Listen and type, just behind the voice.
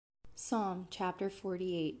Psalm chapter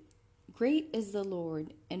 48. Great is the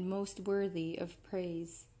Lord, and most worthy of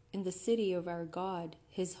praise, in the city of our God,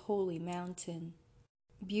 his holy mountain.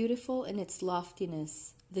 Beautiful in its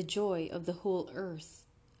loftiness, the joy of the whole earth.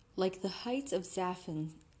 Like the heights of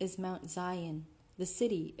Zaphon is Mount Zion, the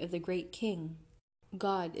city of the great King.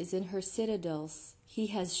 God is in her citadels, he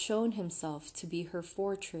has shown himself to be her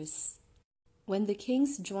fortress. When the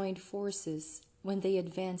kings joined forces, when they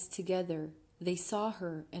advanced together, they saw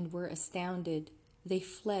her and were astounded. They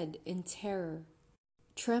fled in terror.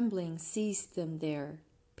 Trembling seized them there,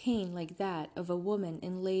 pain like that of a woman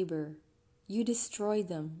in labor. You destroyed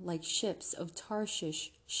them like ships of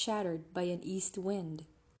Tarshish shattered by an east wind.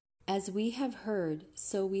 As we have heard,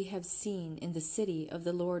 so we have seen in the city of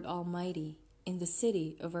the Lord Almighty, in the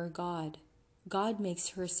city of our God. God makes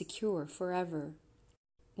her secure forever.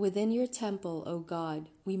 Within your temple, O God,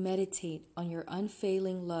 we meditate on your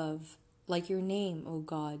unfailing love. Like your name, O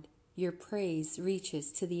God, your praise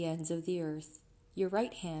reaches to the ends of the earth. Your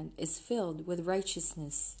right hand is filled with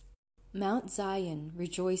righteousness. Mount Zion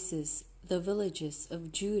rejoices, the villages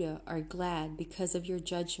of Judah are glad because of your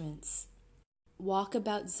judgments. Walk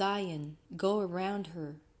about Zion, go around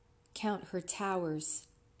her, count her towers,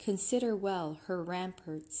 consider well her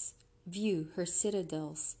ramparts, view her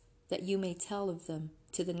citadels, that you may tell of them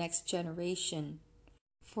to the next generation.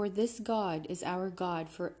 For this God is our God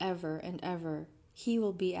forever and ever. He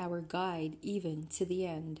will be our guide even to the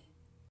end.